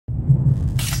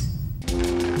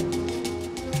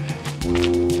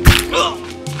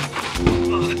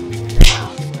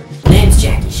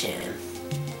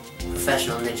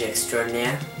professional ninja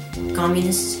extraordinaire,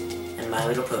 communist, and My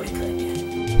Little Pony Club.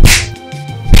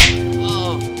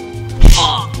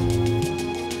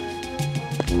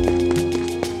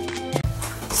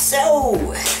 So,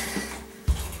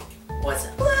 what's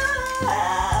up?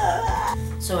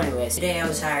 So anyways, today I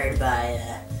was hired by,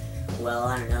 well,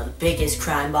 I don't know, the biggest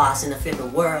crime boss in the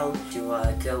freaking world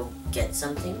to go get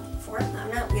something for him.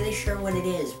 I'm not really sure what it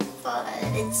is, but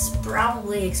it's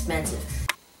probably expensive.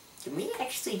 Can we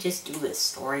actually just do this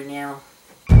story now?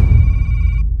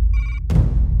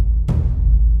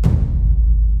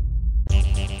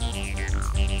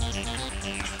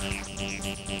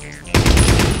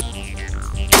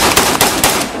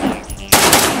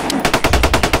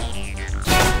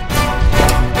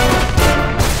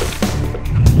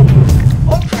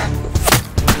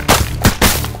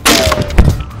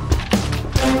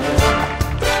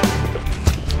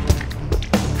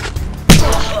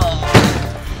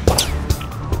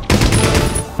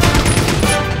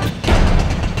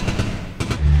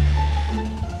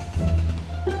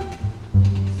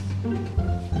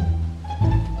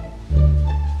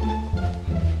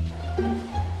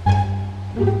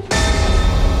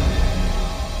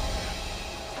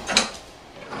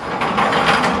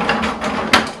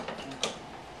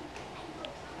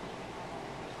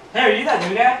 Hey, are you that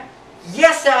new guy?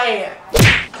 Yes, I am!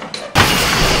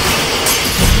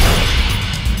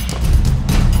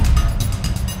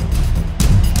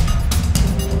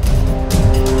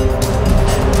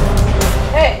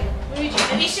 Hey, Luigi,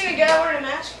 have you seen a guy wearing a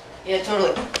mask? Yeah,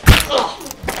 totally.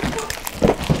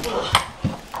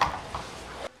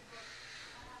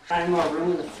 Find more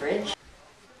room in the fridge?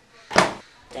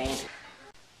 Dang it.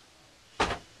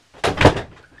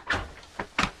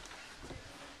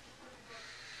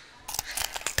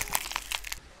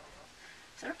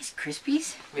 Is that Rice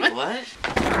Krispies? Wait, what?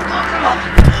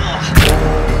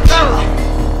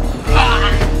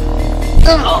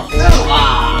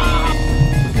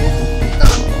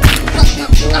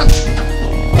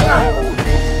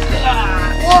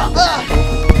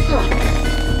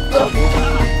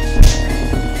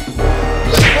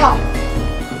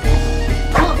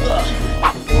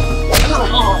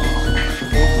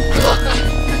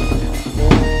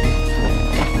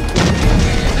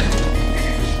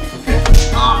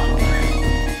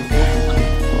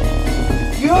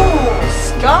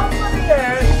 Scum of the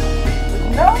earth with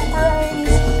no brains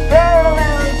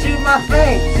parallel to my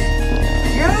face.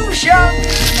 You shall be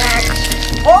smacked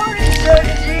for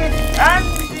eternity and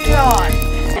beyond.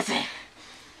 That's it.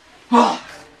 Oh.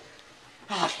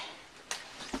 God.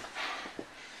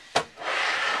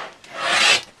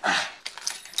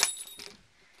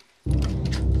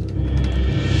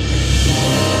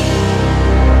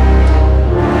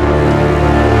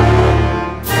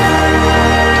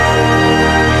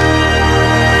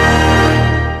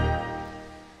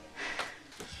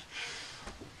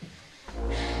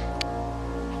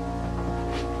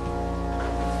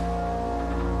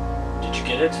 Did you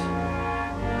get it?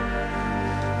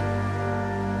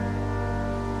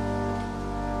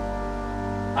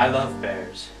 I love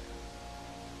bears.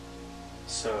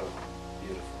 So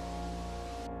beautiful.